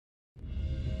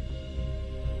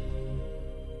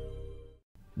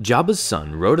Jabba's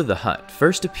son, Rotta the Hutt,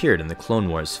 first appeared in the Clone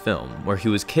Wars film, where he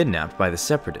was kidnapped by the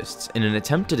Separatists in an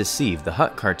attempt to deceive the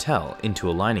Hutt cartel into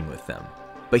aligning with them.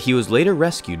 But he was later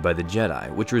rescued by the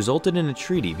Jedi, which resulted in a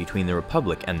treaty between the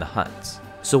Republic and the Hutts.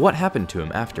 So what happened to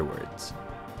him afterwards?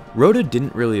 Rotta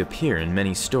didn't really appear in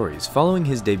many stories following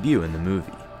his debut in the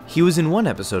movie. He was in one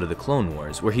episode of the Clone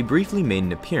Wars where he briefly made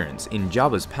an appearance in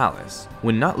Jabba's palace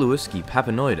when Notluiski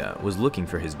Papanoida was looking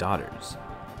for his daughters.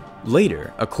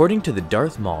 Later, according to the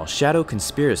Darth Maul Shadow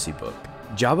Conspiracy book,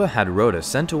 Jabba had Rotta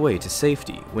sent away to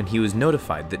safety when he was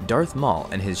notified that Darth Maul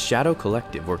and his Shadow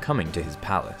Collective were coming to his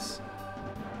palace.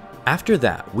 After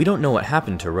that, we don't know what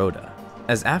happened to Rotta,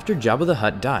 as after Jabba the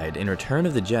Hutt died in Return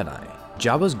of the Jedi,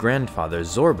 Jabba's grandfather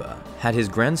Zorba had his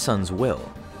grandson's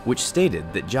will, which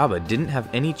stated that Jabba didn't have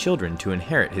any children to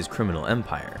inherit his criminal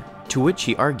empire, to which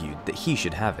he argued that he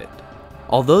should have it.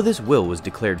 Although this will was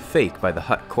declared fake by the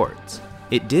Hutt courts,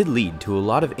 it did lead to a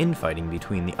lot of infighting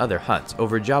between the other Hutts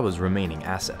over Jabba's remaining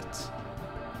assets.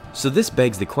 So this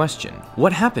begs the question,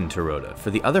 what happened to Rotta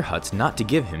for the other Hutts not to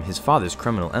give him his father's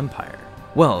criminal empire?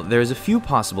 Well, there is a few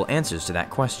possible answers to that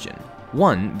question.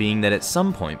 One being that at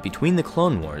some point between the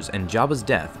Clone Wars and Jabba's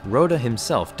death, Rotta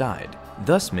himself died,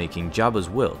 thus making Jabba's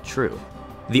will true.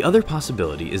 The other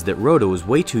possibility is that Rotta was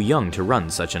way too young to run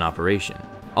such an operation.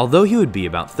 Although he would be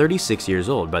about 36 years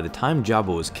old by the time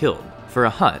Jabba was killed, for a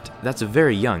Hutt, that's a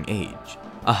very young age.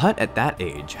 A Hutt at that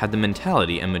age had the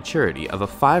mentality and maturity of a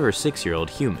 5 or 6-year-old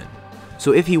human.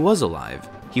 So if he was alive,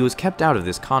 he was kept out of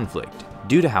this conflict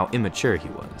due to how immature he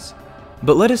was.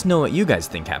 But let us know what you guys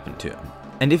think happened to him,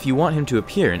 and if you want him to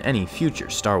appear in any future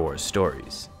Star Wars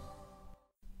stories.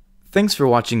 Thanks for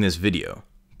watching this video.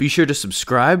 Be sure to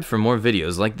subscribe for more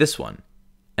videos like this one.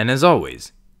 And as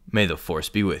always, may the Force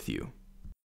be with you.